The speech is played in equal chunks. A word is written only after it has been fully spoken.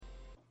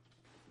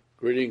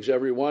Greetings,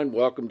 everyone.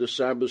 Welcome to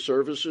Sabbath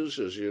services.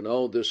 As you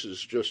know, this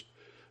is just,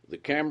 the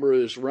camera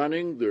is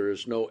running. There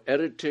is no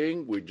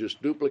editing. We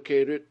just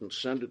duplicate it and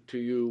send it to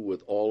you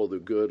with all of the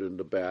good and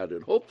the bad,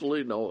 and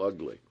hopefully no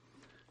ugly.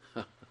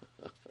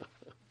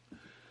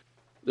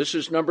 This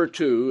is number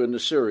 2 in the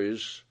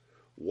series,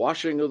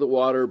 Washing of the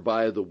Water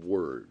by the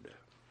Word.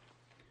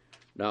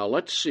 Now,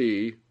 let's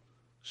see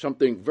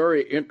something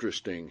very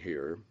interesting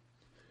here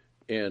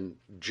in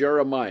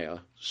Jeremiah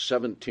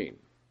 17.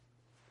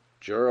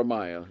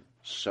 Jeremiah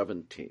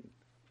 17.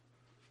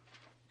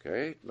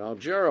 Okay, now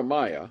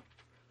Jeremiah,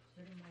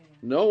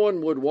 no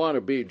one would want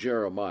to be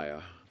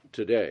Jeremiah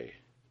today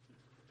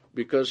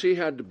because he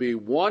had to be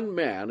one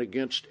man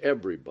against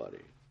everybody.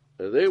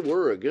 They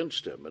were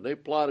against him, and they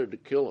plotted to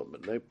kill him,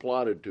 and they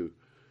plotted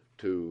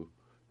to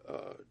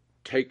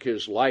take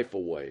his life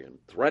away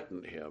and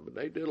threaten him, and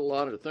they did a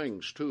lot of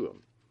things to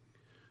him.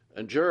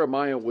 And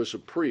Jeremiah was a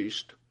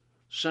priest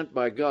sent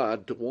by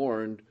God to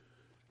warn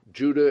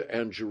Judah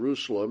and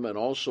Jerusalem and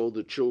also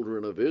the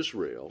children of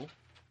Israel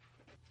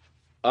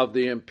of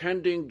the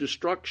impending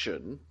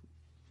destruction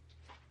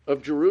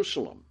of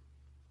Jerusalem.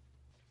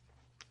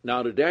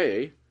 Now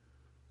today,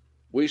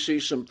 we see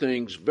some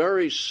things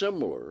very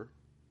similar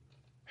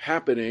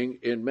happening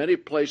in many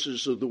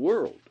places of the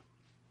world.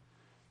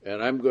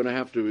 And I'm going to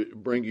have to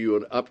bring you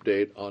an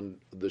update on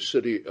the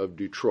city of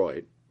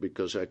Detroit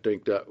because I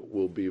think that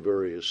will be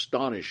very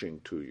astonishing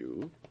to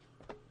you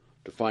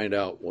to find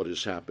out what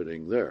is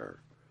happening there.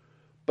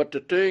 But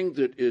the thing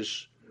that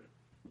is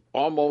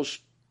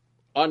almost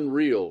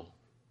unreal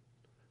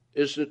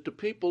is that the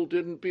people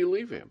didn't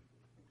believe him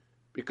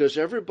because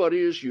everybody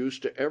is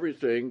used to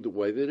everything the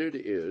way that it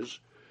is.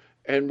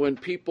 And when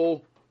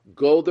people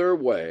go their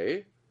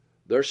way,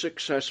 they're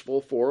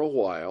successful for a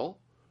while.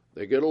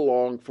 They get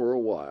along for a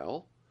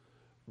while.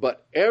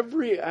 But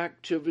every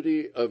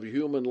activity of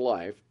human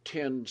life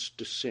tends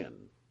to sin.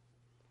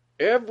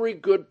 Every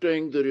good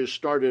thing that is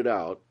started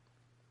out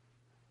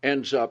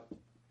ends up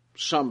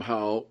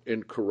somehow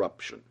in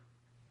corruption.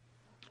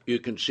 You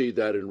can see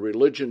that in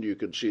religion, you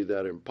can see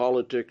that in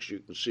politics, you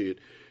can see it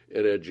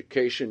in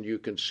education, you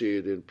can see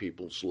it in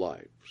people's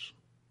lives.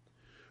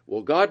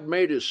 Well, God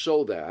made us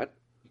so that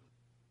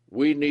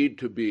we need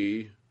to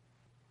be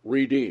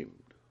redeemed.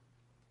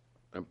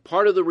 And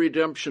part of the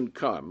redemption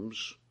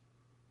comes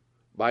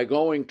by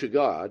going to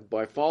God,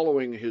 by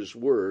following His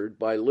Word,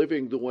 by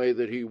living the way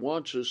that He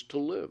wants us to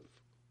live.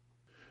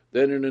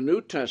 Then in the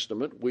New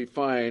Testament, we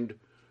find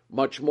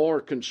much more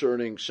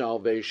concerning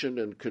salvation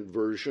and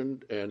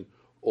conversion and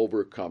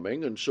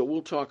overcoming, and so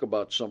we'll talk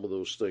about some of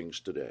those things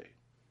today.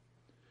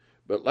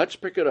 But let's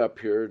pick it up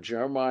here,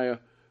 Jeremiah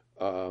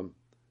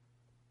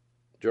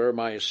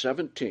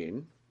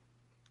 17,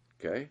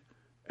 okay,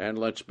 and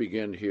let's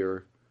begin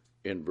here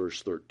in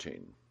verse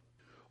 13.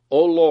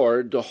 O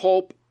Lord, the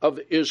hope of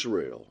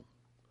Israel,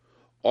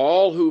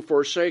 all who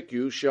forsake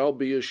you shall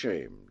be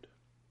ashamed.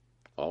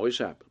 Always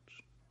happens.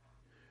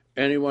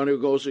 Anyone who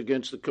goes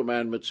against the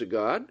commandments of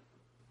God,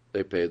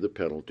 they pay the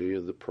penalty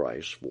of the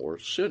price for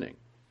sinning.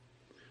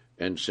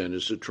 And sin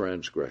is the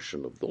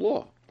transgression of the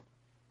law.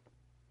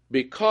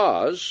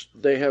 Because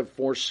they have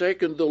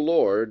forsaken the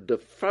Lord, the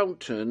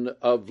fountain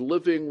of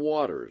living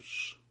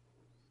waters.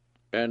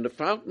 And the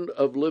fountain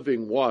of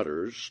living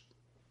waters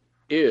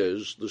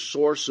is the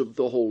source of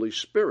the Holy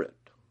Spirit.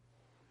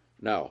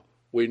 Now,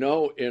 we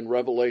know in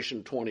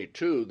Revelation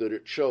 22 that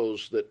it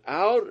shows that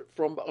out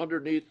from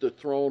underneath the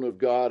throne of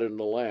God and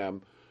the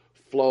Lamb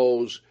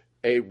flows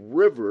a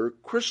river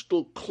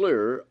crystal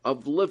clear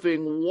of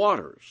living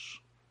waters.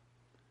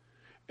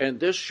 And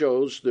this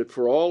shows that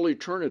for all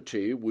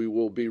eternity we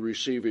will be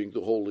receiving the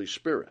Holy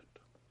Spirit.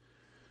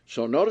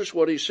 So notice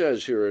what he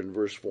says here in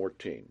verse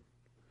 14.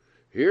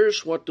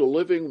 Here's what the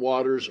living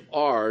waters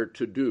are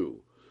to do,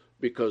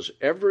 because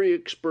every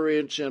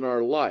experience in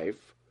our life,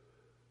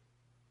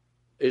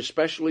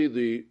 especially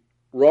the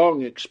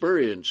wrong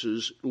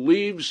experiences,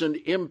 leaves an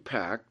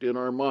impact in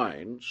our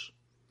minds.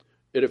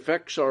 It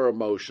affects our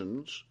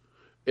emotions.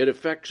 It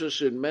affects us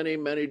in many,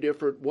 many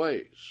different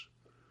ways.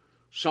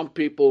 Some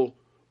people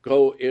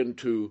go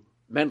into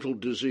mental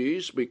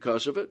disease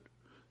because of it.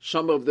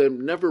 Some of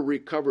them never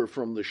recover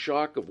from the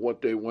shock of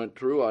what they went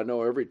through. I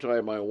know every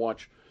time I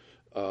watch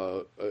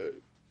a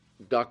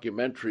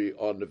documentary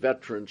on the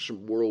veterans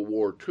from World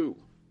War II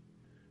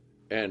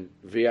and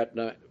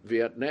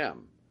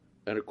Vietnam,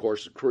 and of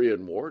course the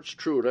Korean War, it's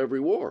true at every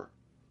war.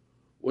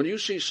 When you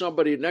see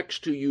somebody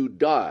next to you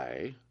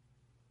die,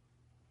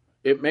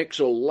 it makes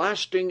a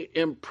lasting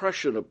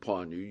impression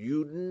upon you.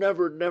 You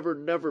never, never,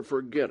 never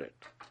forget it.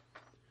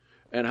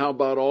 And how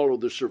about all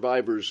of the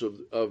survivors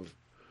of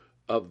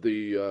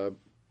the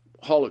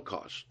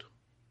Holocaust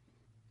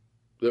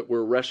that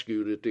were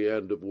rescued at the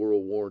end of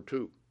World War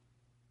II?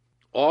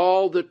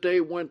 All that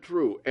they went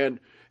through. And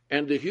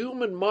the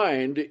human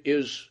mind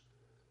is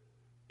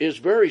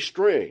very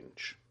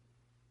strange.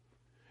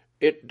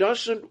 It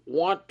doesn't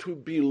want to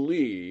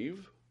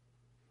believe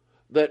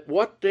that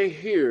what they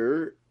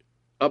hear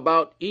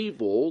about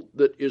evil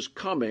that is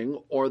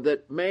coming or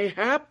that may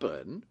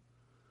happen,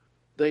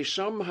 they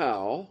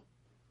somehow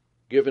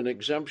give an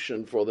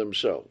exemption for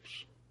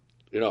themselves.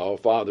 You know, a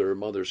father or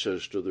mother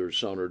says to their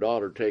son or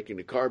daughter taking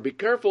the car, be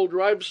careful,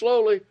 drive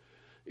slowly.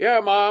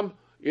 Yeah, Mom,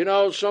 you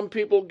know, some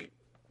people,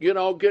 you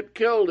know, get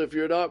killed if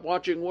you're not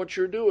watching what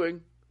you're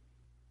doing.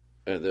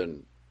 And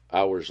then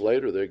hours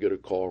later, they get a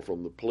call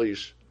from the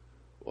police.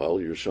 Well,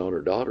 your son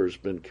or daughter has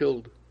been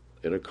killed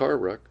in a car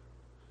wreck.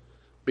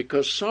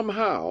 Because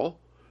somehow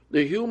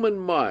the human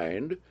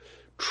mind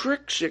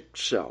tricks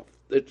itself.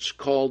 It's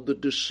called the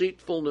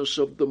deceitfulness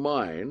of the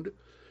mind,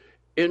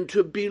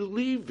 into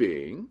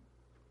believing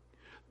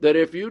that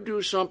if you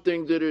do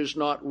something that is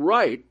not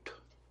right,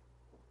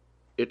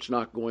 it's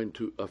not going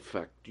to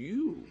affect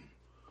you.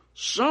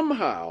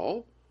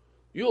 Somehow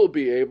you'll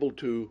be able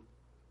to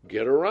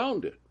get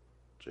around it.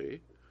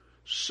 See?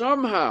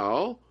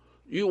 Somehow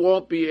you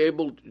won't be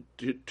able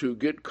to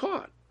get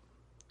caught.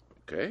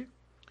 Okay?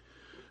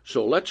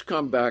 So let's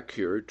come back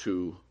here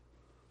to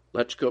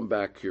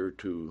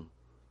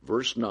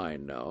verse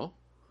 9 now,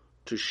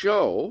 to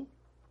show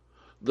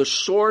the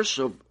source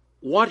of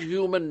what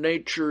human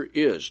nature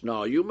is.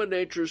 Now, human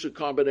nature is a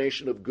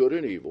combination of good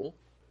and evil.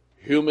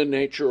 Human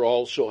nature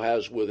also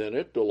has within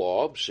it the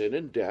law of sin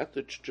and death.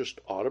 It's just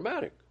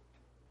automatic.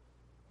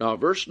 Now,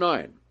 verse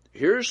 9,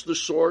 here's the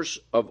source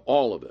of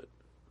all of it,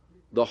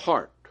 the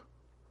heart.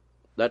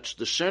 That's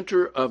the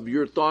center of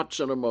your thoughts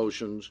and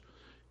emotions,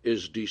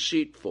 is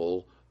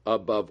deceitful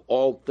above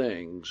all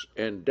things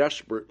and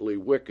desperately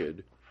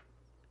wicked.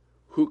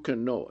 Who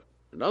can know it?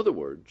 In other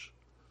words,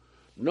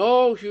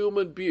 no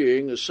human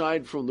being,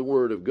 aside from the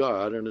Word of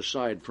God and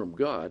aside from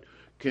God,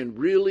 can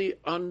really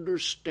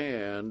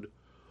understand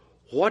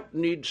what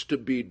needs to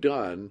be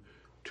done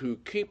to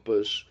keep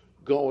us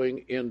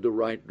going in the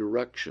right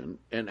direction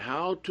and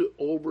how to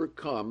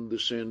overcome the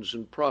sins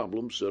and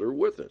problems that are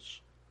with us.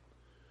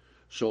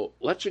 So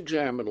let's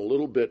examine a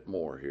little bit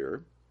more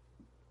here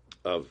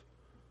of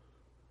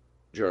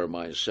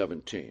Jeremiah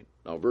 17.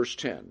 Now, verse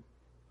 10.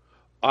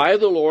 I,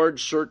 the Lord,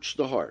 search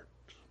the heart.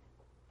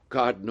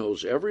 God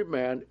knows every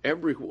man,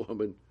 every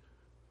woman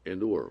in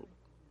the world.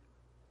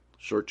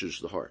 Searches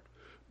the heart.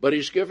 But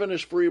he's given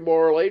us free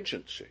moral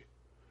agency.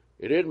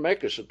 He didn't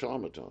make us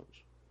automatons.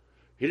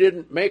 He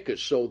didn't make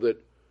us so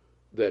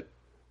that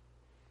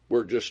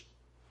we're just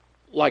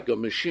like a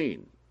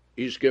machine.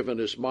 He's given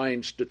us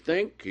minds to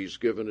think. He's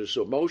given us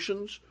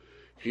emotions.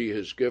 He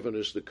has given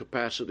us the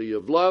capacity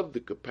of love, the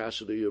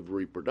capacity of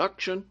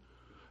reproduction.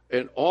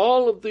 And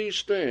all of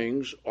these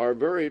things are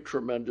very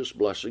tremendous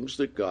blessings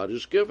that God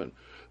has given.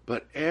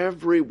 But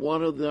every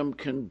one of them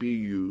can be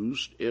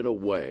used in a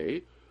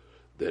way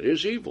that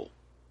is evil.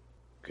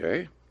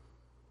 Okay?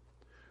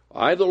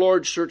 I, the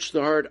Lord, search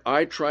the heart.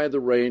 I try the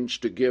reins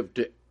to give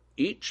to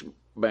each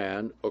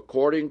man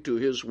according to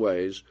his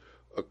ways,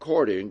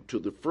 according to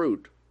the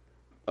fruit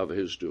of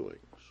his doings.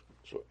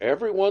 So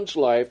everyone's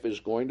life is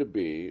going to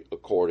be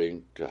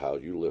according to how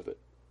you live it.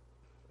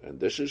 And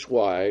this is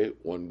why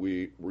when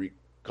we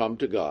come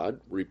to God,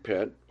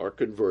 repent, are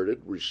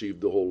converted, receive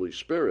the Holy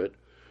Spirit,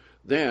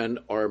 then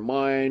our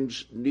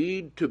minds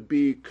need to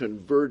be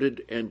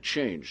converted and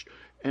changed.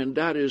 And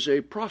that is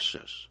a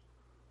process.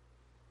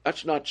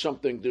 That's not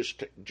something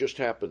that just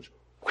happens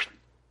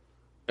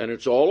and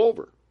it's all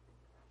over.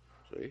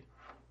 See?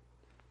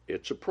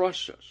 It's a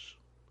process.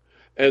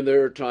 And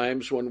there are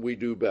times when we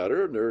do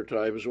better, and there are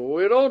times when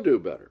we don't do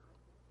better.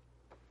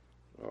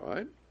 All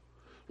right?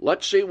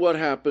 Let's see what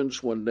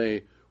happens when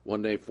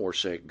they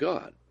forsake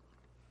God.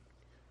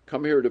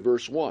 Come here to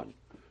verse 1.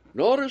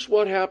 Notice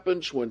what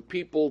happens when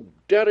people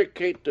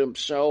dedicate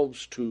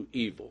themselves to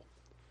evil.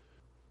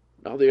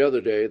 Now, the other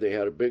day, they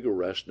had a big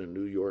arrest in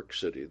New York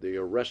City. They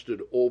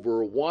arrested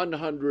over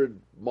 100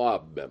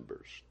 mob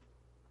members.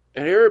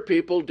 And here are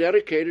people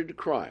dedicated to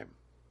crime,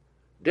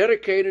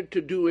 dedicated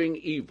to doing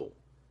evil.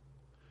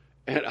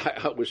 And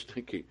I was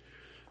thinking,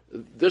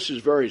 this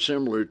is very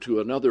similar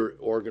to another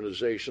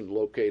organization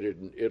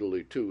located in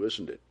Italy, too,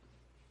 isn't it?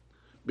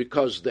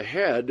 Because the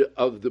head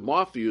of the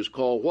mafia is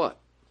called what?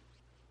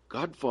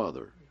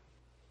 Godfather.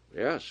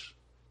 Yes.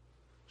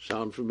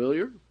 Sound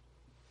familiar?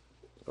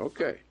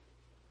 Okay.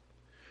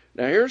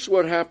 Now here's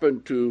what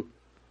happened to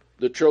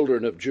the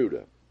children of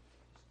Judah.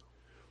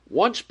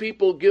 Once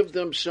people give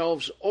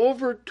themselves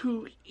over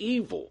to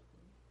evil,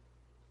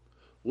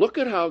 look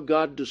at how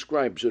God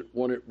describes it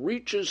when it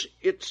reaches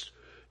its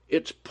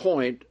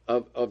point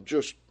of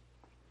just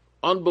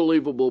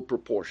unbelievable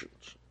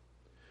proportions.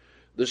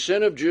 The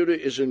sin of Judah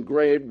is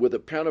engraved with a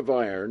pen of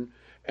iron,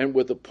 and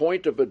with the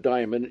point of a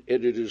diamond,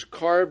 it is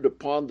carved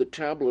upon the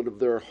tablet of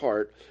their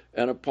heart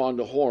and upon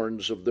the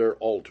horns of their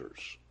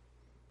altars.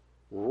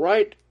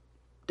 Right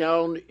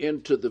down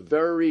into the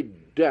very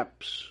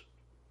depths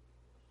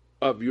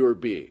of your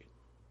being.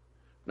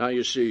 Now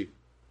you see,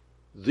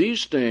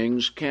 these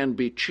things can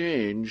be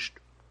changed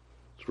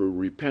through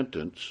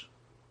repentance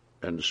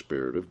and the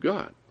Spirit of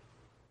God.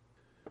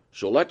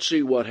 So let's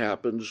see what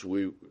happens.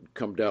 We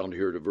come down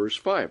here to verse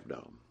 5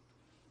 now.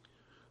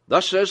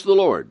 Thus says the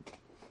Lord,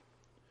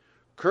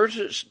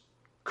 Cursed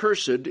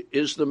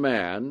is the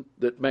man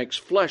that makes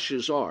flesh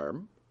his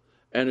arm,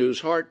 and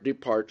whose heart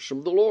departs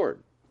from the Lord.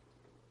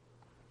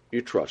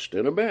 You trust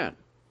in a man.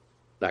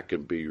 That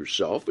can be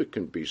yourself. It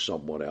can be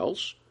someone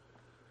else.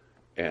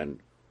 And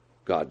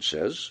God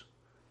says,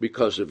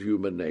 because of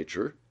human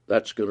nature,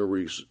 that's going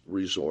to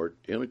resort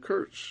in a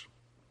curse.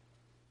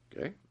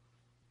 Okay?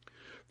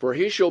 For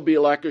he shall be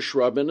like a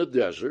shrub in the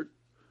desert,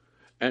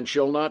 and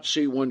shall not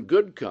see when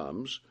good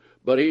comes,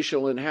 but he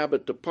shall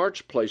inhabit the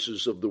parched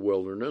places of the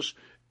wilderness,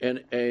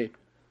 in a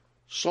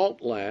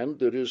salt land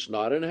that is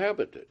not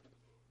inhabited.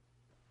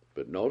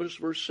 But notice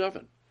verse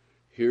 7.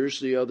 Here's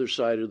the other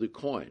side of the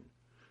coin.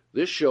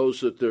 This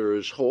shows that there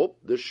is hope.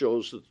 This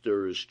shows that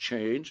there is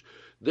change.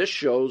 This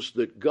shows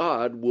that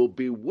God will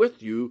be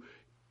with you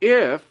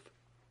if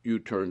you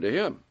turn to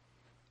him.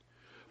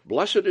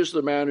 Blessed is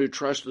the man who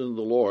trusts in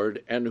the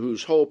Lord and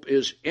whose hope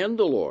is in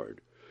the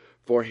Lord.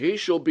 For he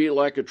shall be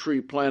like a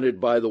tree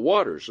planted by the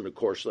waters. And of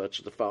course, that's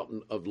the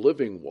fountain of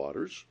living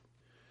waters.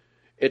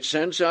 It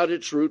sends out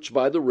its roots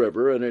by the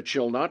river, and it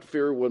shall not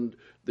fear when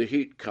the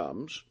heat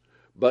comes,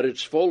 but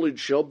its foliage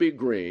shall be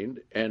green,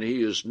 and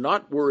he is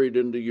not worried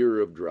in the year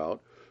of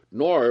drought,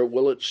 nor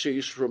will it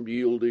cease from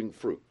yielding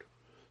fruit.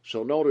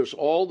 So notice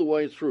all the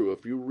way through,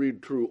 if you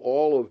read through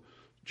all of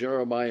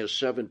Jeremiah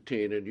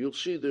 17, and you'll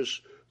see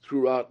this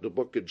throughout the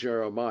book of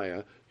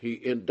Jeremiah, he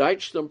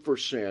indicts them for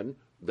sin,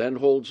 then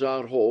holds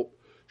out hope,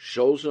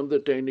 shows them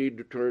that they need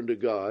to turn to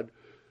God,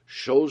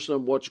 shows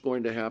them what's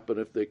going to happen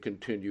if they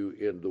continue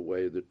in the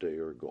way that they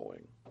are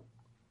going.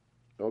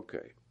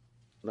 Okay,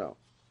 now,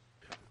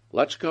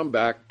 let's come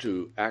back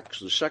to Acts,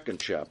 the 2nd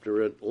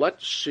chapter, and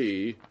let's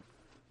see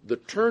the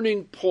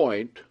turning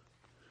point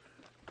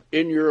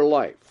in your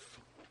life,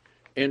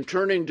 in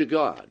turning to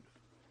God.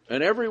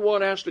 And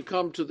everyone has to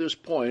come to this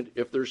point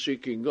if they're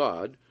seeking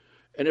God,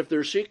 and if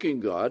they're seeking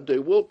God, they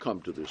will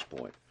come to this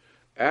point.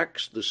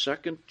 Acts, the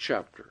 2nd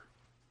chapter.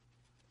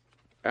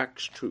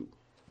 Acts 2.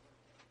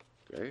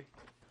 Okay?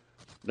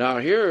 Now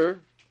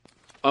here,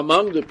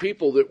 among the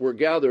people that were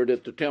gathered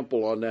at the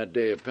temple on that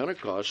day of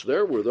Pentecost,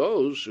 there were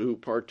those who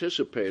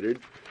participated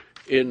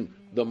in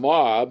the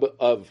mob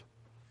of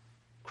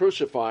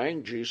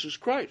crucifying Jesus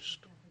Christ.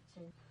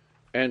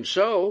 And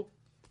so,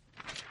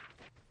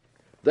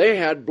 they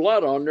had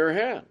blood on their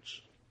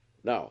hands.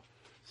 Now,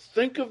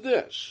 think of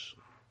this.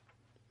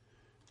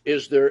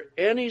 Is there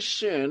any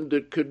sin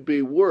that could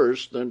be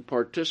worse than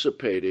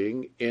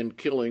participating in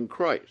killing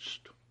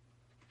Christ?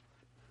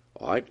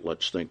 All right,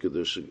 let's think of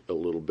this a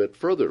little bit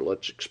further.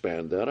 Let's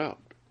expand that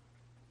out.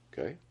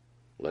 Okay?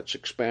 Let's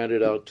expand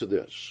it out to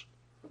this.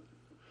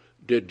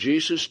 Did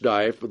Jesus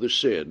die for the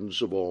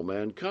sins of all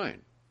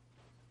mankind?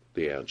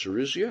 The answer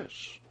is yes.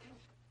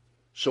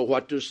 So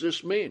what does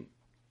this mean?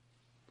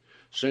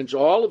 Since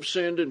all have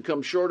sinned and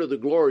come short of the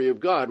glory of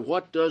God,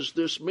 what does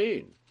this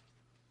mean?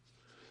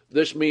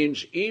 This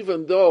means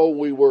even though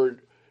we were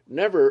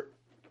never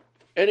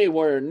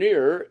anywhere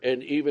near,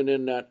 and even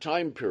in that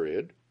time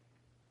period,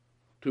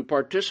 to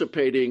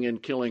participating in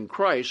killing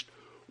Christ,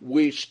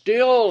 we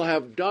still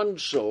have done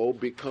so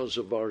because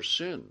of our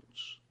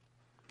sins.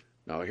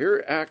 Now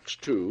here Acts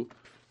 2,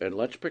 and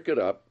let's pick it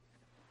up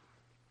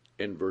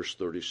in verse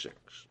 36.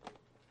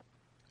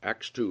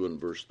 Acts 2 and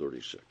verse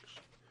 36.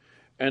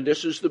 And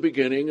this is the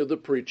beginning of the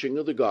preaching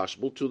of the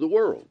gospel to the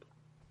world.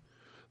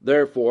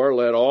 Therefore,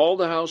 let all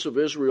the house of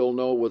Israel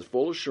know with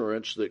full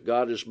assurance that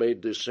God has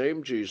made this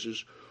same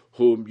Jesus,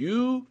 whom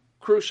you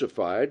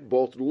crucified,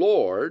 both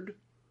Lord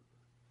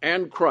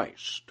and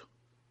Christ.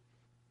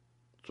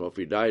 So if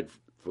he died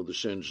for the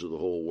sins of the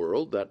whole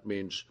world, that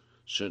means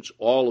since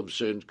all have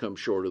sinned, come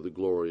short of the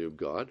glory of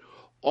God,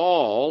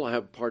 all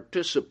have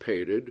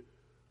participated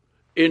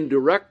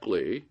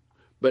indirectly,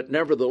 but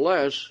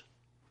nevertheless,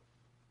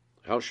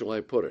 how shall I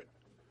put it,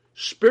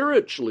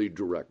 spiritually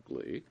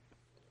directly,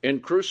 in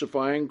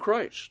crucifying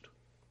Christ.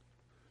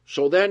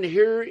 So then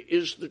here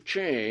is the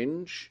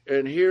change,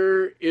 and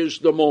here is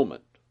the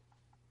moment.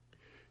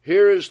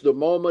 Here is the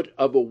moment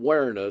of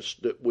awareness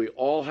that we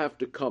all have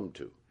to come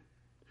to.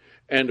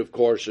 And of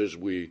course, as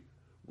we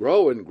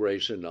grow in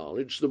grace and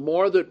knowledge, the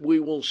more that we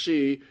will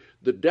see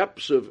the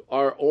depths of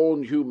our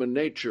own human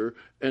nature,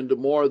 and the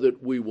more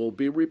that we will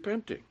be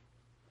repenting.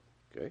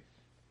 Okay?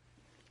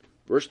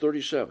 Verse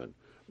 37.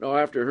 Now,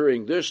 after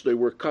hearing this, they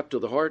were cut to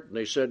the heart, and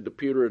they said to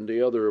Peter and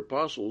the other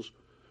apostles,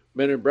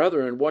 Men and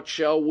brethren, what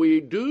shall we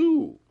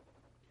do?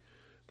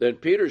 Then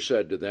Peter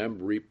said to them,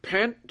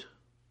 Repent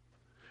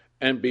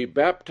and be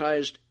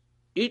baptized,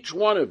 each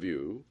one of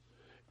you,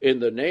 in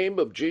the name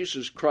of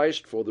Jesus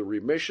Christ for the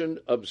remission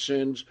of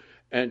sins,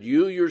 and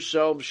you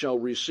yourselves shall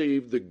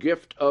receive the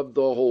gift of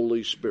the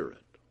Holy Spirit.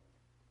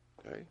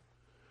 Okay?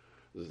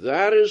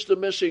 That is the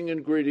missing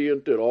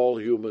ingredient that all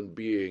human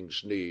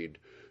beings need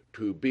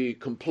to be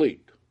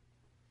complete.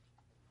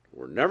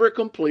 We're never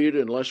complete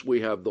unless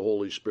we have the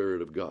Holy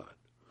Spirit of God.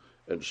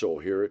 And so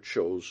here it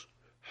shows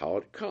how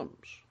it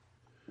comes.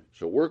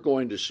 So we're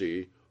going to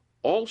see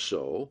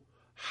also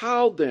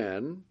how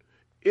then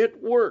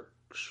it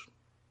works.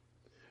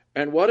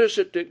 And what is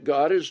it that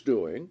God is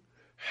doing?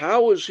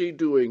 How is he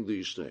doing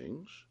these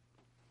things?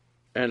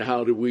 And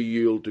how do we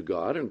yield to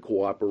God and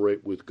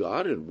cooperate with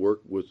God and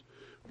work with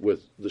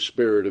the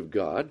Spirit of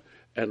God?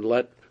 and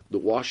let the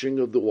washing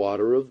of the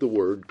water of the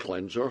Word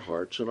cleanse our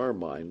hearts and our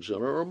minds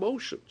and our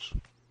emotions.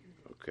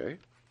 Okay?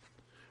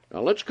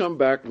 Now let's come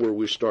back where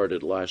we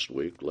started last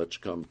week. Let's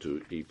come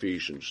to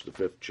Ephesians, the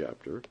 5th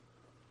chapter.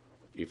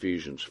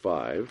 Ephesians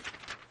 5.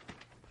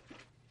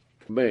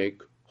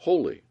 Make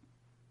holy.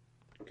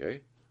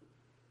 Okay?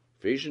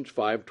 Ephesians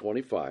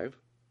 5:25.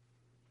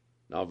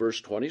 Now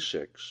verse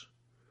 26.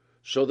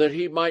 So that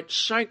he might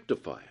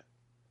sanctify it.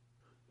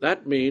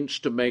 That means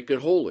to make it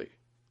holy.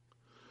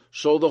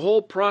 So the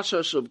whole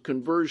process of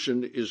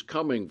conversion is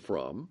coming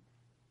from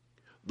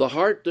the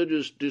heart that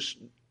is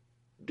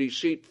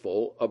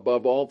deceitful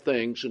above all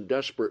things and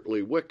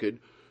desperately wicked,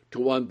 to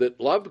one that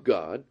loves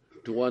God,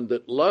 to one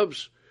that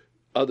loves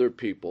other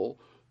people,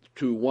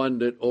 to one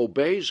that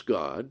obeys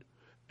God,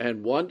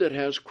 and one that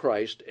has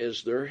Christ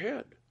as their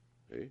head.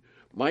 See?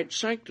 Might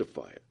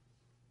sanctify it.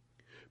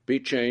 Be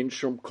changed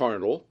from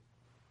carnal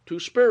to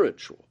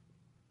spiritual.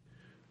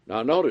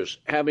 Now notice,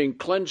 having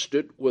cleansed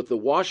it with the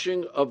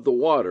washing of the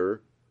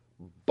water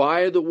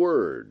by the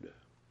Word.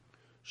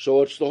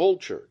 So it's the whole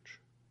church.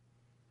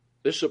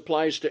 This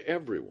applies to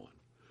everyone.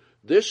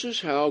 This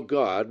is how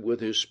God, with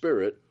His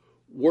Spirit,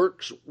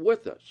 works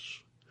with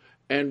us,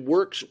 and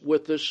works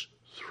with us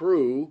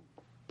through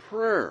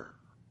prayer.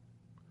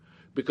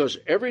 Because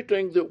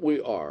everything that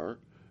we are,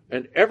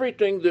 and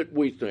everything that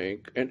we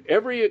think, and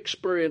every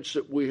experience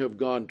that we have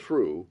gone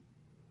through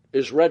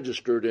is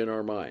registered in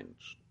our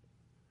minds.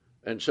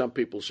 And some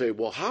people say,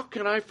 well, how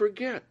can I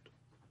forget?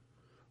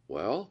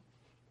 Well,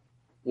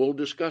 we'll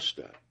discuss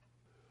that.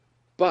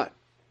 But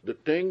the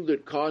thing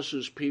that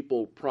causes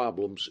people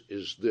problems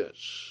is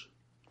this.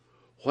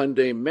 When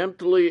they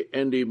mentally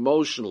and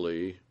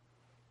emotionally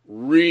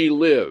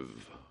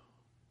relive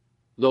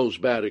those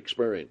bad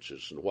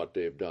experiences and what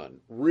they've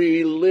done,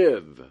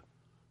 relive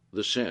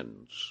the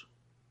sins,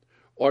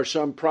 or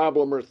some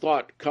problem or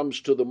thought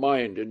comes to the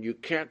mind and you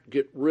can't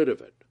get rid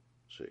of it,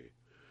 see,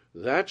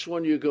 that's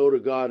when you go to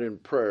God in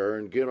prayer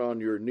and get on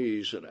your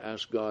knees and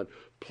ask God,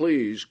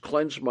 please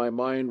cleanse my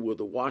mind with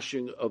the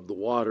washing of the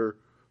water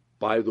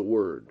by the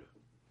Word.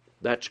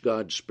 That's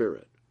God's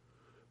Spirit.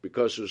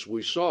 Because as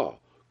we saw,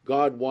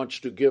 God wants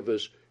to give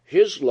us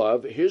His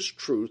love, His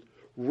truth,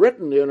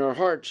 written in our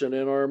hearts and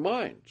in our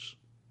minds.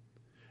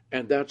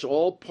 And that's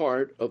all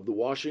part of the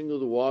washing of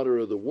the water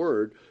of the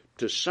Word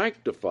to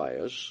sanctify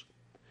us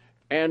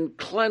and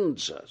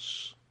cleanse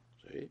us.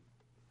 See?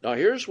 Now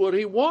here's what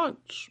He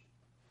wants.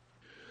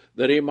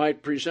 That He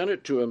might present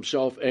it to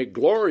Himself a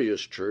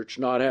glorious church,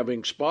 not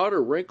having spot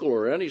or wrinkle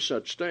or any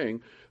such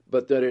thing,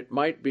 but that it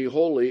might be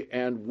holy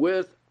and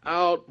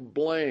without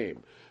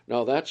blame.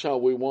 Now that's how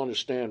we want to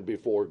stand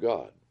before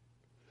God.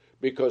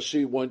 Because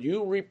see, when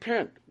you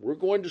repent, we're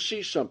going to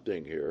see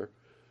something here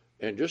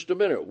in just a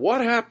minute. What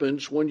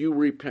happens when you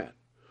repent?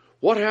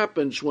 What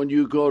happens when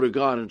you go to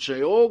God and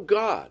say, oh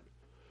God,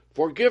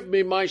 forgive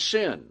me my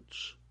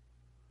sins?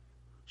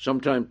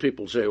 Sometimes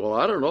people say, well,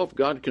 I don't know if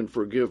God can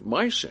forgive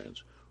my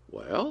sins.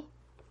 Well,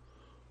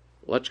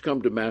 let's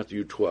come to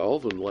Matthew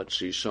 12 and let's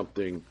see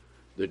something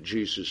that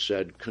Jesus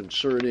said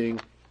concerning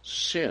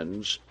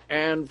sins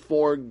and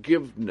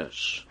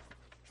forgiveness.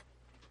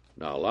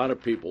 Now, a lot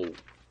of people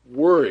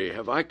worry,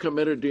 have I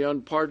committed the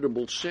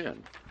unpardonable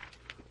sin?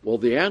 Well,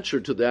 the answer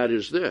to that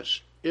is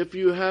this. If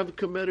you have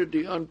committed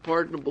the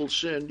unpardonable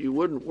sin, you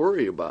wouldn't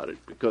worry about it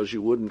because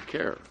you wouldn't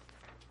care.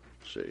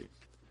 See?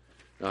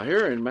 Now,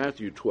 here in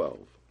Matthew 12,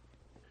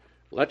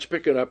 let's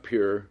pick it up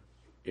here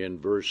in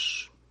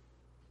verse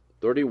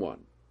 31.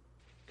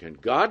 Can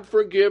God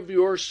forgive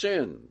your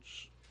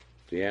sins?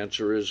 The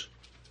answer is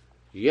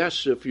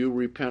yes, if you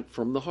repent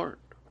from the heart.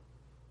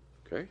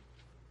 Okay?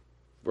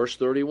 Verse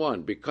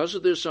 31. Because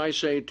of this I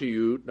say to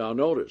you, now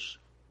notice,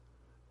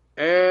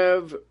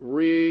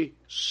 every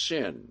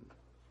sin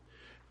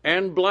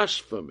and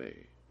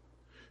blasphemy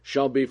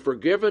shall be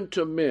forgiven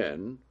to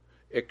men,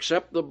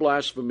 except the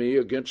blasphemy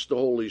against the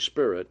Holy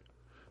Spirit,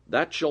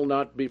 that shall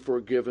not be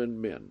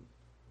forgiven men.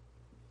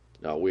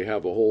 Now we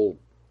have a whole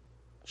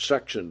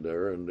section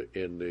there in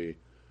the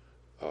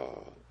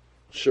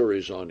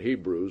series on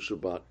Hebrews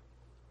about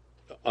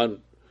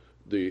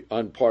the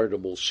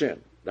unpardonable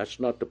sin. That's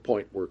not the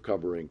point we're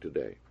covering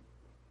today.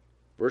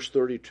 Verse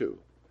 32.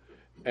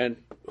 And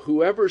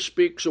whoever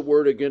speaks a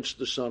word against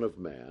the Son of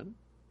Man,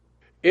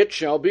 it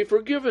shall be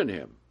forgiven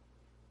him.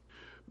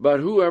 But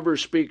whoever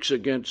speaks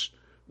against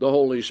the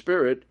Holy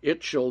Spirit,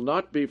 it shall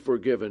not be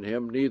forgiven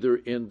him, neither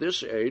in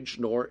this age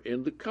nor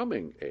in the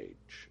coming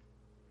age.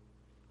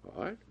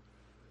 All right?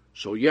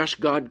 So yes,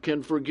 God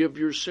can forgive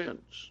your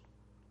sins.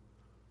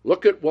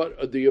 Look at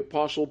what the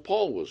Apostle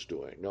Paul was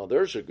doing. Now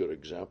there's a good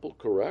example,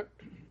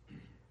 correct?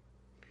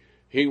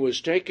 He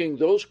was taking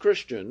those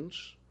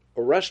Christians,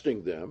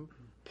 arresting them,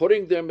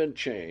 putting them in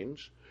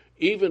chains,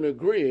 even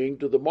agreeing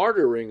to the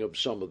martyring of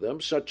some of them,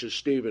 such as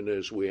Stephen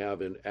as we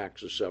have in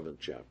Acts the 7th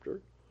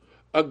chapter,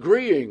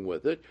 agreeing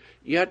with it,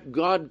 yet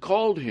God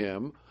called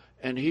him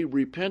and he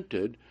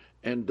repented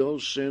and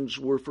those sins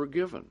were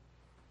forgiven.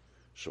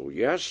 So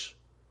yes,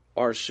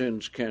 our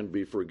sins can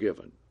be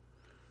forgiven.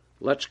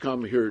 Let's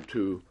come here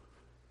to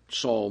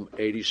Psalm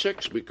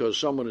 86, because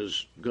someone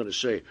is going to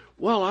say,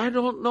 well, I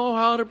don't know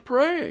how to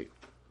pray.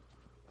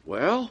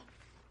 Well,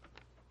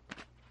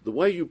 the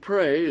way you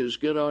pray is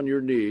get on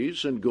your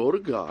knees and go to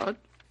God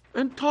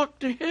and talk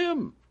to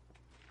Him.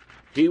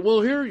 He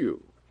will hear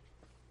you.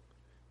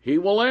 He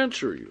will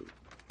answer you.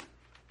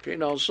 Okay,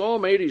 now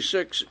Psalm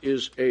 86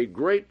 is a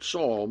great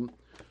psalm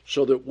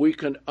so that we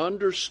can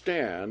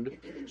understand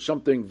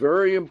something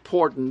very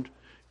important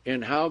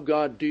in how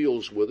God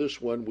deals with us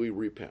when we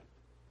repent,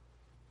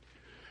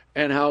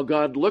 and how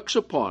God looks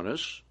upon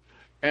us,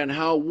 and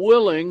how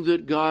willing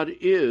that God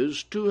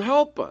is to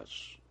help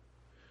us.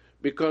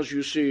 Because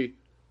you see,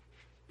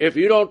 if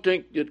you don't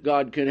think that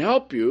God can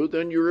help you,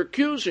 then you're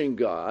accusing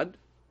God,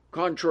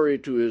 contrary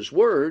to His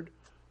word,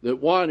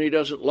 that 1, He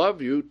doesn't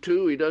love you,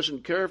 2, He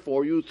doesn't care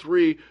for you,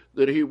 3,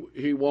 that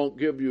He won't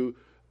give you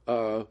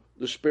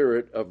the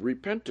spirit of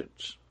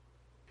repentance.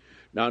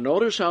 Now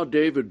notice how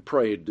David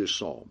prayed this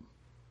psalm.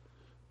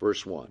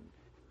 Verse 1,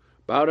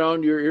 bow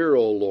down your ear,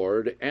 O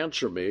Lord,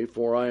 answer me,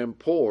 for I am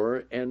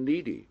poor and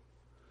needy.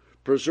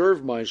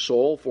 Preserve my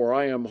soul, for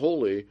I am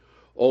holy.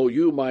 O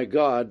you, my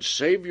God,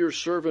 save your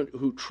servant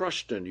who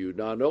trusts in you.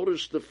 Now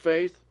notice the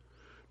faith,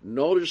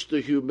 notice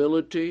the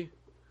humility.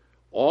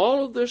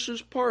 All of this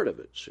is part of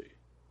it, see.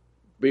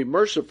 Be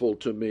merciful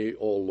to me,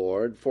 O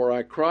Lord, for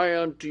I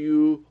cry unto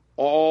you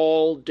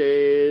all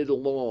day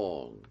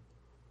long.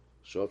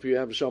 So if you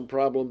have some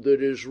problem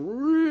that is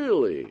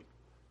really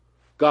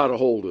got a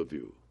hold of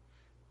you,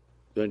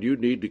 then you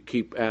need to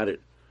keep at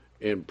it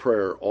in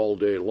prayer all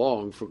day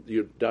long.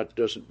 That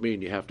doesn't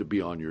mean you have to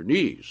be on your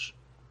knees,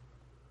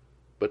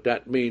 but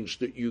that means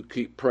that you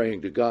keep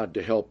praying to God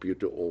to help you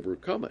to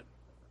overcome it.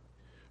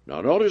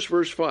 Now notice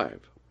verse 5.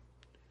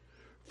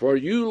 For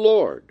you,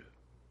 Lord,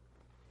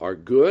 are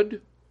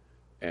good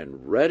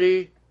and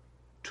ready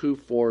to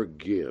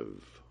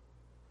forgive.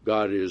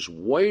 God is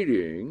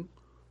waiting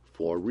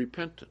for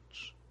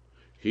repentance.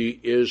 He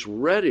is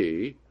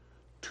ready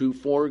to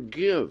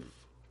forgive.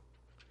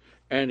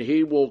 And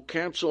He will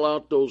cancel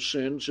out those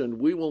sins, and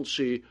we will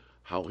see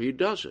how He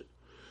does it.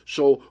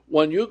 So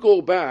when you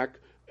go back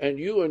and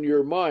you in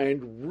your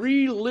mind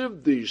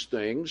relive these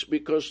things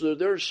because they're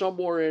there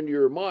somewhere in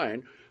your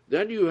mind,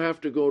 then you have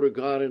to go to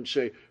God and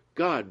say,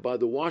 God, by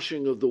the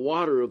washing of the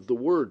water of the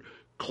Word,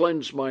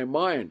 cleanse my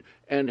mind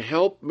and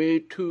help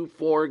me to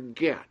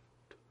forget.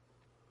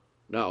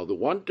 Now, the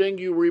one thing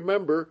you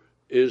remember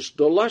is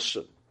the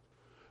lesson.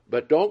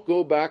 But don't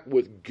go back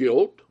with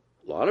guilt.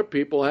 A lot of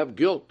people have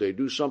guilt. They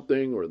do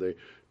something, or they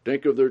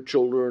think of their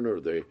children, or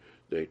they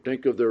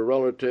think of their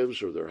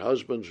relatives or their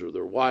husbands or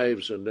their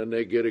wives, and then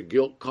they get a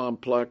guilt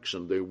complex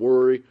and they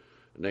worry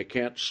and they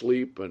can't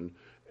sleep, and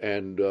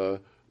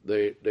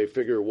they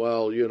figure,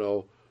 well, you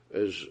know,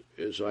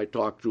 as I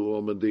talked to a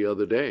woman the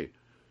other day,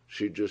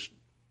 she just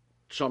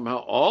somehow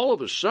all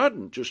of a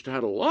sudden just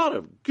had a lot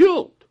of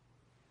guilt.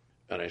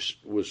 And I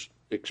was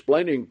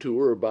explaining to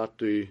her about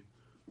the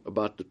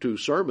 2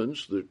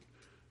 sermons that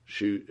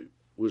she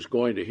was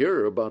going to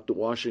hear about the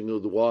washing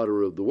of the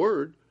water of the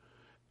Word.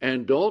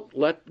 And don't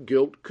let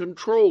guilt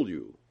control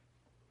you.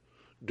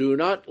 Do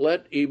not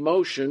let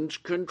emotions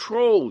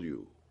control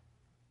you.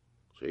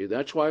 See,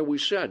 that's why we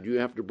said you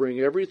have to bring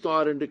every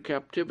thought into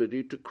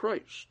captivity to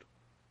Christ.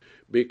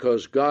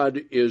 Because God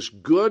is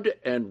good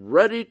and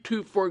ready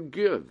to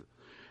forgive,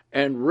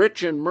 and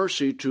rich in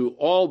mercy to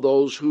all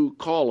those who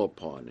call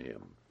upon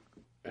Him.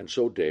 And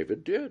so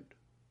David did.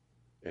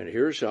 And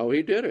here's how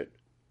he did it.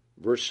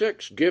 Verse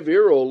 6, give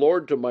ear, O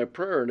Lord, to my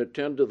prayer, and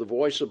attend to the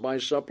voice of my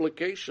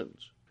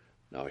supplications.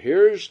 Now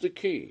here's the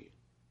key.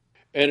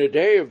 In a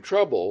day of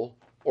trouble,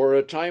 or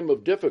a time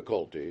of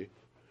difficulty,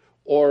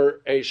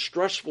 or a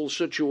stressful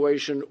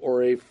situation,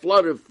 or a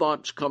flood of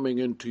thoughts coming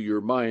into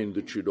your mind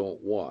that you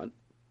don't want,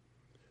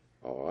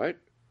 all right,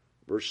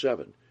 verse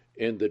 7,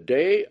 in the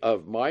day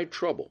of my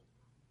trouble,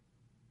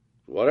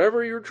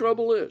 whatever your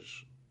trouble is,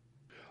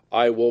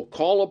 I will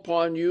call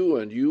upon you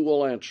and you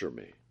will answer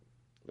me.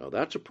 Now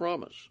that's a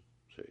promise,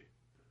 see.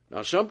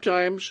 Now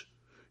sometimes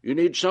you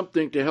need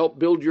something to help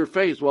build your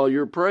faith while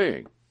you're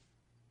praying.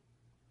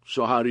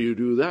 So how do you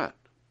do that?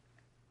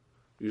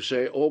 You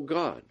say, oh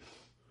God,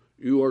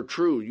 you are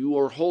true, you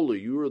are holy,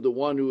 you are the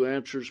one who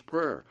answers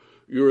prayer.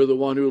 You are the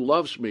one who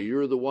loves me,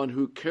 you're the one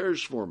who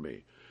cares for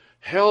me.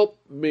 Help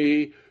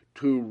me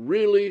to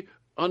really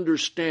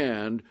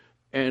understand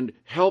and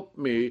help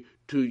me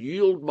to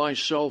yield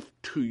myself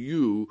to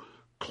you,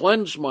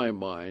 cleanse my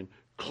mind,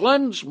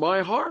 cleanse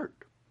my heart.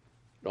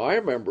 Now, I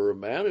remember a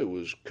man who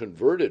was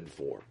converted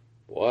for,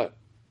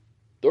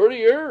 30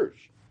 years.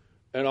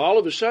 And all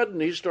of a sudden,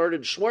 he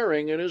started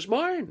swearing in his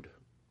mind.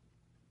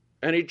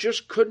 And he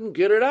just couldn't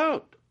get it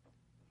out.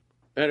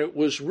 And it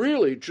was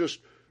really just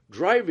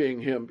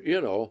driving him,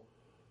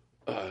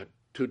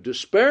 to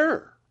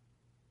despair.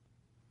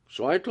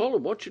 So I told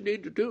him, what you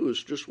need to do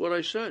is just what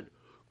I said.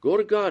 Go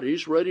to God.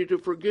 He's ready to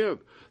forgive.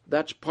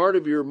 That's part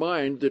of your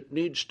mind that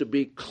needs to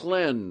be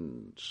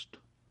cleansed,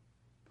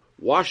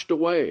 washed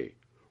away,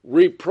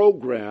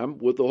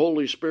 reprogrammed with the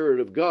Holy Spirit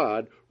of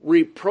God,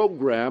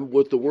 reprogrammed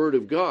with the Word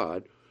of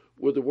God,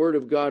 with the Word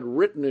of God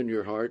written in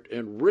your heart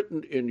and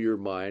written in your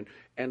mind,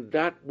 and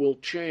that will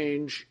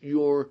change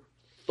your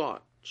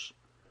thoughts.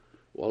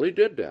 Well, he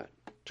did that.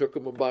 Took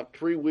him about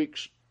 3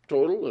 weeks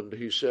total, and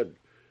he said,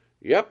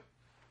 yep,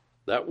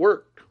 that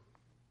worked.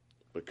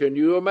 But can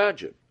you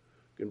imagine?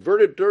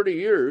 Converted 30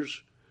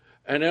 years,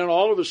 and then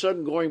all of a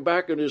sudden going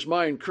back in his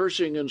mind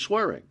cursing and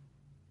swearing.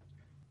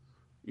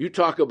 You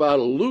talk about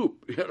a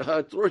loop.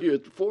 I throw you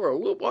for a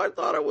loop. I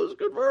thought I was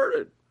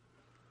converted.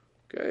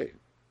 Okay.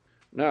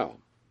 Now,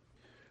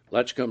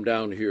 let's come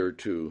down here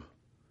to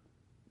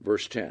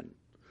verse 10.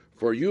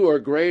 For you are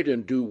great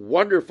and do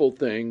wonderful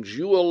things.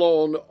 You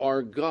alone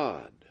are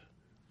God.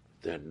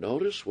 Then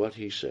notice what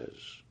he says.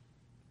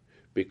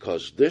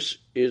 Because this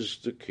is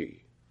the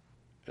key.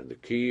 And the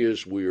key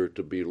is we are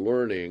to be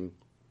learning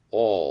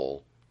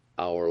all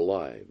our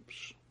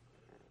lives.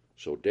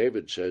 So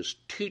David says,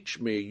 teach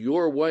me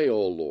your way,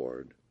 O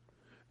Lord,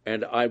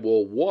 and I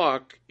will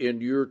walk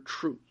in your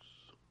truth.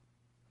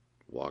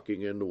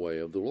 Walking in the way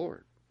of the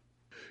Lord.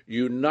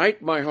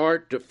 Unite my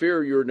heart to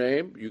fear your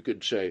name. You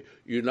could say,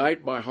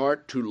 unite my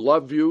heart to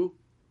love you,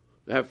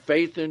 to have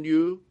faith in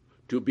you,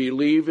 to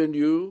believe in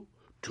you,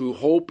 to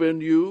hope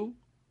in you,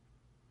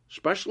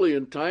 especially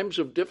in times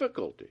of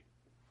difficulty.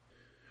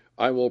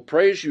 I will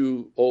praise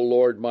you, O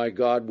Lord my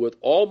God, with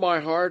all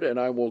my heart, and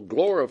I will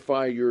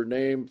glorify your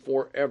name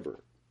forever.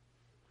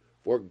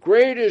 For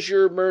great is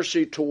your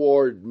mercy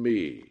toward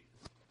me.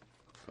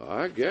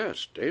 I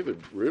guess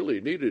David really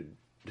needed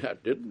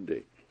that, didn't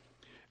he?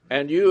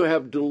 And you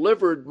have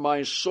delivered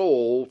my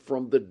soul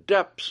from the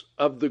depths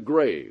of the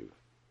grave.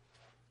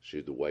 See,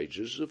 the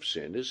wages of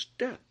sin is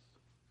death.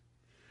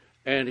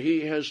 And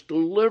he has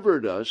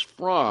delivered us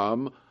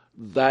from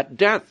that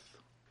death.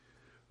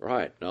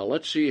 Right, now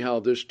let's see how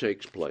this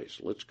takes place.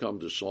 Let's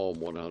come to Psalm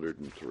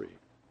 103.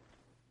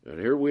 And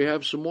here we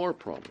have some more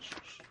promises.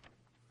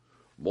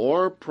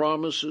 More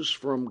promises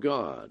from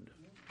God.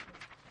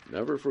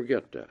 Never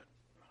forget that.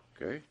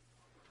 Okay?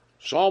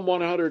 Psalm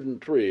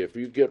 103, if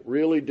you get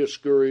really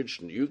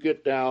discouraged and you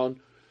get down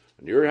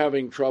and you're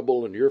having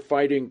trouble and you're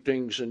fighting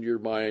things in your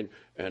mind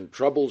and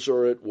troubles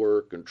are at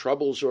work and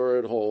troubles are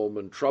at home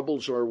and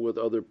troubles are with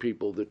other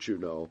people that you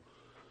know,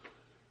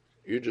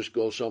 you just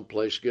go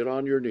someplace, get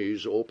on your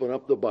knees, open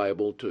up the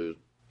Bible to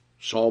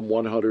Psalm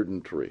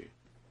 103,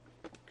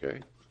 okay,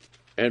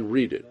 and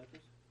read it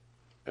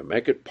and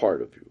make it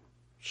part of you.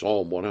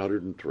 Psalm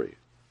 103,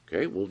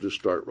 okay? We'll just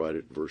start right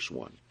at verse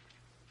 1,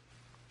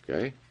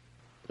 okay?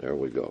 There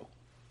we go.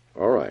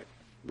 All right,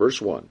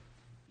 verse 1.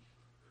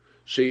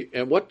 See,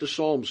 and what the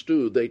Psalms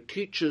do, they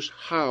teach us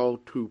how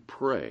to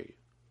pray.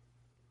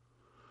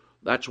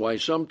 That's why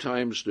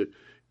sometimes that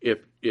if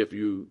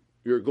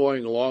you're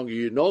going along,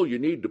 you know you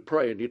need to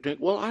pray, and you think,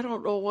 well, I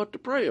don't know what to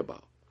pray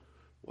about.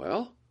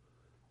 Well,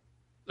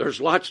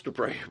 there's lots to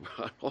pray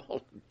about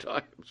all the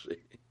time, see.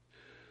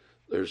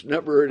 There's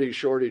never any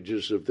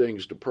shortages of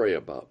things to pray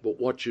about. But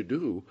what you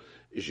do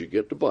is you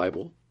get the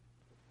Bible,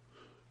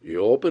 you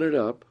open it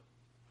up,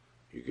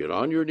 you get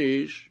on your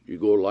knees, you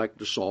go like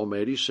to Psalm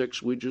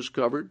 86 we just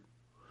covered,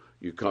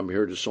 you come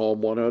here to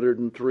Psalm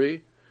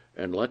 103,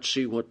 and let's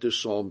see what this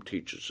psalm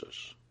teaches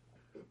us.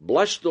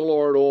 Bless the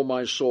Lord, O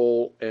my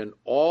soul, and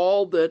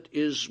all that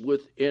is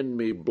within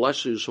me,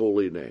 bless his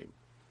holy name.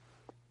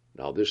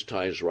 Now this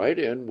ties right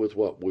in with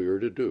what we are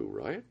to do,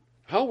 right?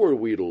 How are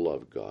we to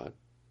love God?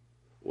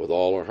 With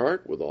all our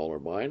heart, with all our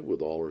mind,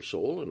 with all our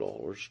soul, and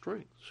all our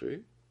strength,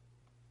 see?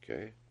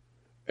 Okay?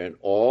 And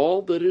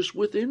all that is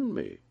within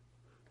me.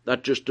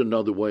 That's just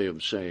another way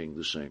of saying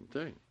the same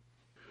thing.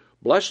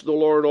 Bless the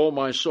Lord, O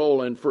my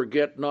soul, and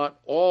forget not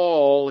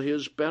all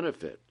his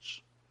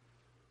benefits.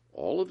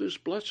 All of his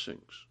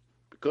blessings,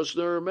 because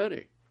there are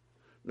many.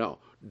 Now,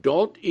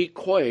 don't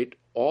equate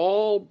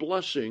all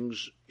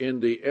blessings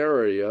in the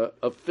area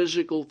of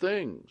physical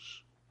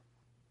things,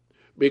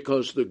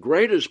 because the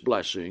greatest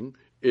blessing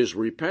is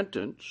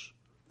repentance,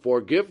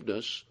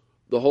 forgiveness,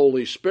 the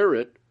Holy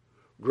Spirit,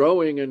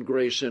 growing in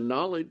grace and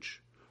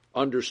knowledge,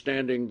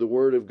 understanding the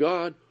Word of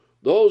God.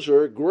 Those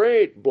are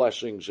great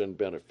blessings and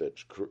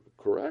benefits,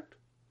 correct?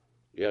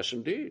 Yes,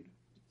 indeed.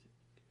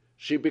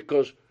 See,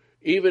 because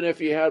even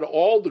if you had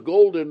all the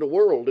gold in the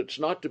world, it's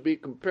not to be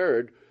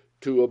compared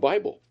to a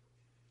Bible.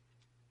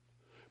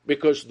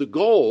 Because the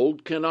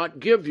gold cannot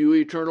give you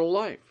eternal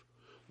life.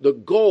 The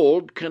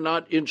gold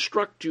cannot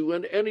instruct you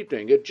in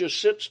anything. It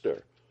just sits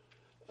there.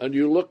 And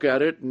you look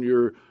at it and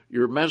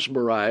you're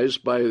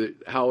mesmerized by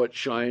how it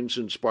shines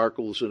and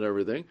sparkles and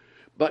everything.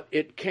 But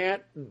it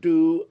can't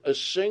do a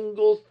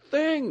single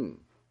thing.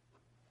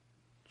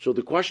 So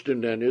the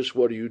question then is,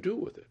 what do you do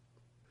with it?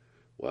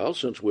 Well,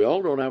 since we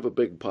all don't have a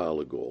big pile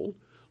of gold,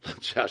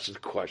 let's ask the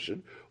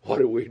question, what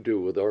do we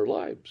do with our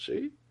lives,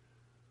 see?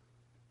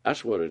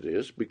 That's what it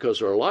is,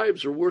 because our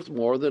lives are worth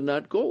more than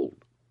that gold.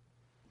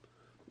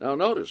 Now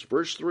notice,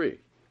 verse 3.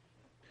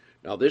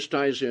 Now this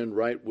ties in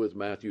right with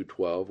Matthew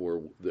 12,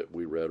 that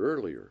we read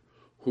earlier.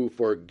 Who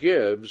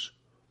forgives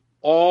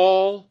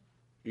all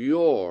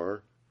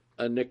your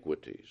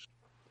iniquities.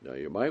 Now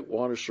you might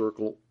want to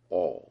circle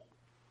all.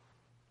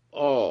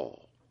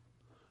 All.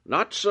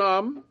 Not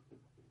some,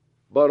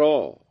 but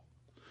all.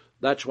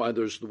 That's why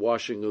there's the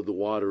washing of the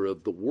water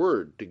of the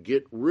Word, to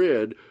get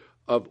rid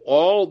of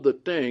all the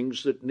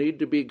things that need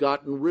to be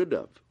gotten rid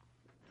of.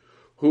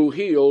 Who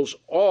heals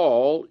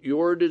all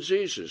your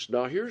diseases.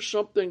 Now here's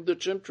something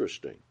that's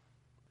interesting.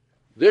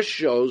 This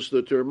shows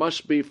that there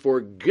must be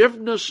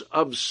forgiveness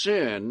of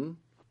sin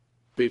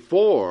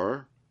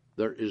before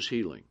there is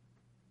healing.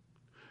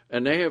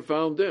 And they have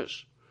found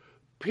this.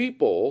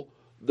 People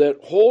that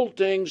hold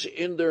things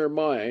in their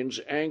minds,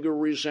 anger,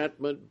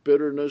 resentment,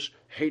 bitterness,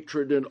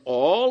 hatred, and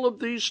all of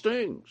these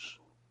things,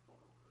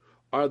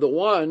 are the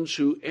ones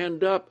who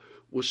end up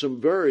with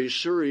some very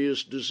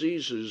serious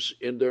diseases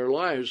in their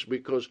lives,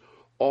 because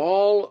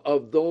all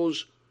of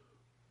those,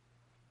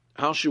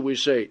 how should we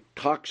say,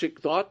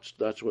 toxic thoughts,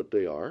 that's what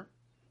they are.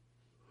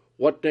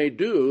 What they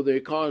do, they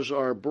cause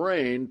our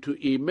brain to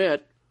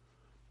emit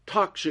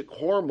toxic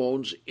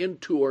hormones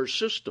into our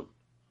system.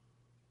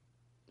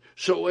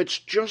 So it's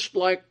just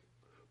like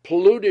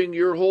polluting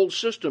your whole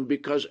system,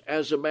 because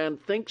as a man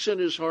thinks in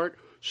his heart,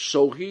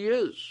 so he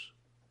is.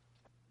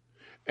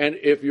 And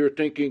if you're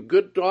thinking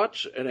good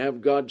thoughts and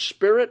have God's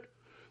Spirit,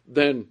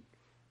 then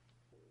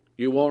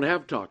you won't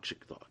have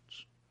toxic thoughts.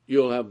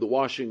 You'll have the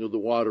washing of the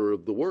water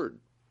of the Word.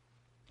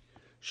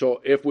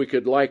 So if we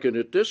could liken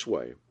it this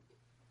way,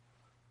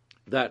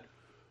 that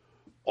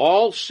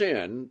all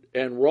sin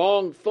and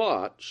wrong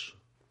thoughts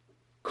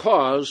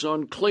cause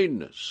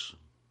uncleanness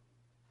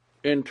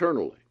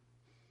internally.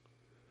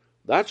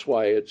 That's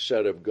why it's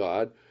said of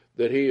God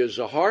that He is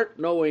a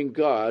heart-knowing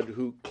God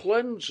who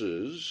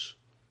cleanses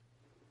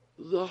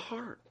the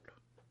heart.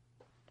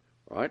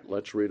 All right,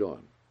 let's read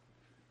on.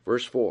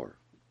 Verse 4.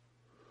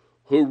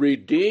 Who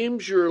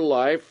redeems your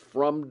life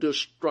from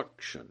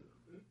destruction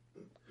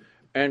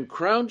and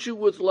crowns you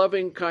with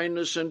loving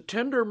kindness and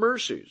tender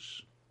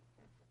mercies,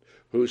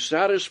 who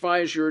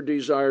satisfies your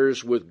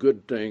desires with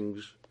good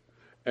things,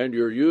 and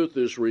your youth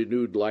is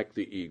renewed like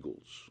the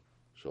eagles.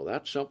 So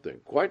that's something.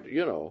 Quite,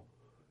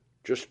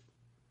 just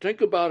think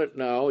about it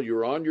now.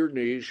 You're on your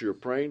knees, you're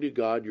praying to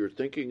God, you're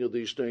thinking of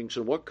these things,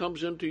 and what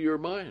comes into your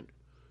mind?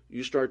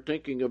 You start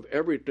thinking of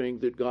everything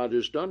that God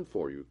has done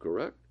for you,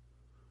 correct?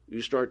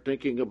 You start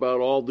thinking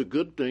about all the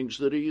good things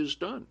that He has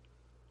done.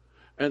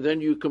 And then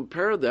you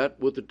compare that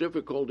with the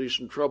difficulties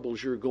and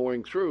troubles you're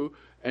going through,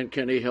 and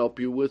can He help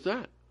you with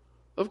that?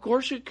 Of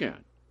course He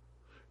can.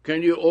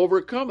 Can you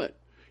overcome it?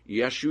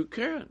 Yes, you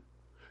can.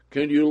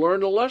 Can you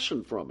learn a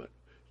lesson from it?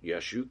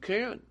 Yes, you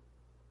can.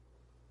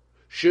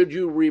 Should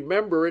you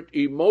remember it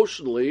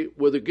emotionally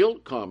with a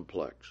guilt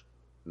complex?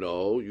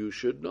 No, you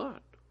should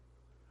not.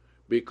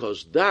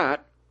 Because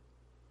that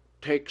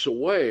takes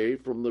away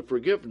from the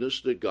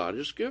forgiveness that God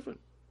has given.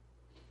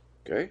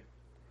 Okay?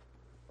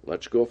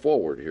 Let's go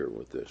forward here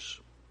with this.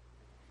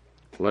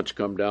 Let's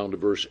come down to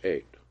verse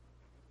 8.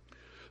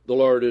 The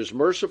Lord is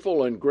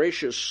merciful and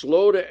gracious,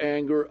 slow to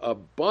anger,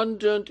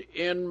 abundant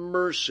in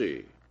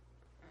mercy.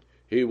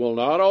 He will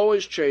not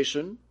always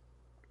chasten,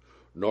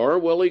 nor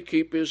will He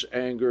keep His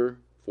anger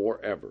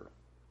forever.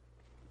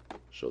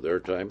 So there are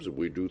times that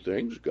we do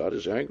things, God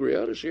is angry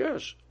at us,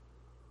 yes.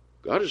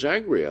 God is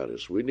angry at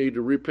us. We need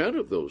to repent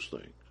of those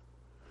things.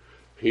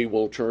 He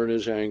will turn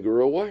His anger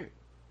away.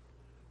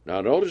 Now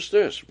notice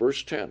this,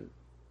 verse 10.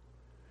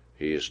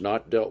 He has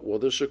not dealt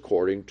with us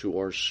according to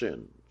our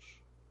sins,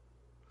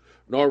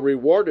 nor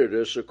rewarded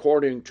us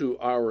according to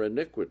our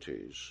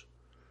iniquities.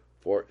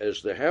 For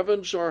as the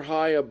heavens are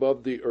high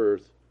above the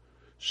earth,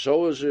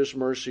 so is His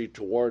mercy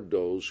toward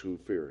those who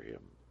fear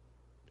Him.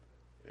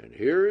 And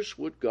here's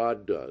what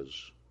God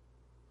does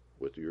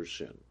with your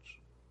sins.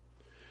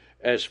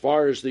 As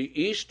far as the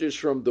east is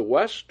from the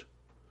west,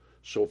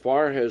 so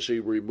far has He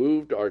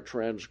removed our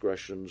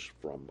transgressions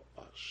from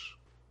us.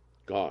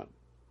 Gone.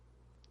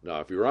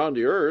 Now, if you're on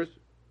the earth,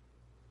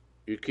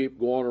 you keep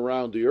going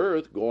around the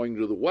earth, going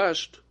to the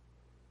west,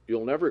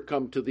 you'll never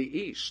come to the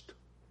east.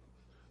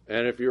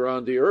 And if you're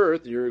on the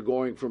earth and you're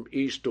going from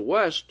east to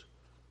west,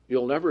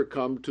 you'll never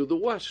come to the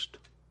west.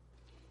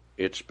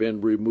 It's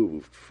been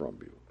removed from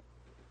you.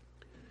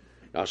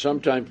 Now,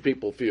 sometimes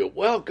people feel,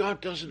 well,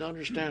 God doesn't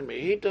understand me.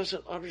 He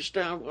doesn't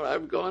understand what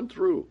I've gone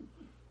through.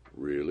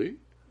 Really?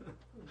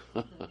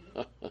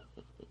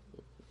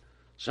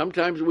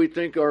 Sometimes we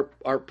think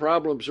our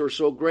problems are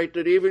so great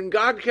that even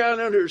God can't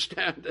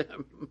understand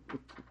them.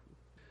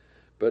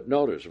 But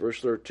notice, verse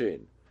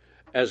 13.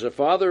 As a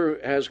father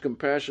has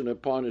compassion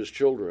upon his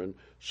children,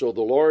 so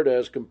the Lord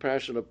has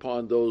compassion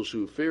upon those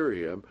who fear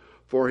Him,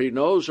 for He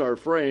knows our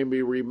frame.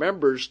 He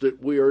remembers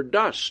that we are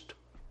dust.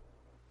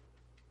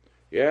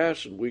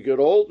 Yes, and we get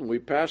old and we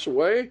pass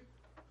away,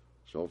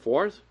 so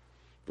forth.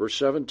 Verse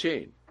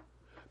 17.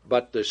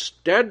 But the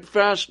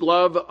steadfast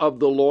love of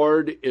the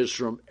Lord is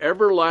from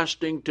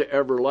everlasting to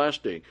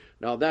everlasting.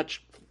 Now that's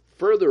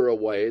further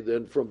away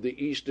than from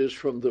the east is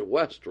from the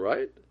west,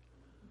 right?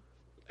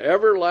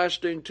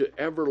 Everlasting to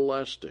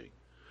everlasting.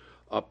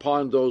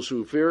 Upon those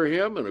who fear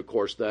Him, and of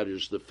course that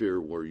is the fear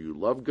where you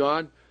love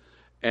God,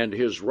 and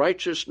His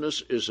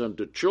righteousness is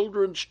unto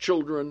children's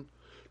children,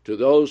 to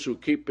those who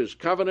keep His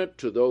covenant,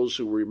 to those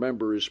who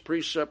remember His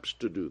precepts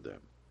to do them.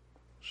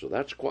 So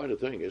that's quite a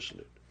thing, isn't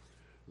it?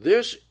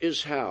 This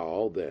is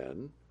how,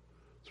 then,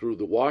 through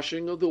the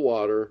washing of the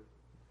water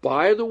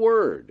by the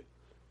Word,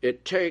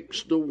 it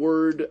takes the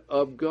Word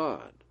of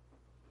God.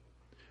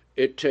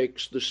 It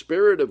takes the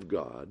Spirit of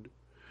God,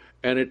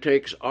 and it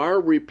takes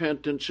our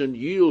repentance and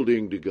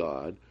yielding to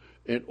God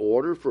in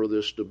order for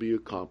this to be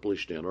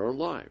accomplished in our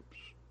lives.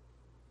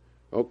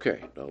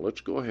 Okay, now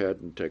let's go ahead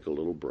and take a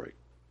little break.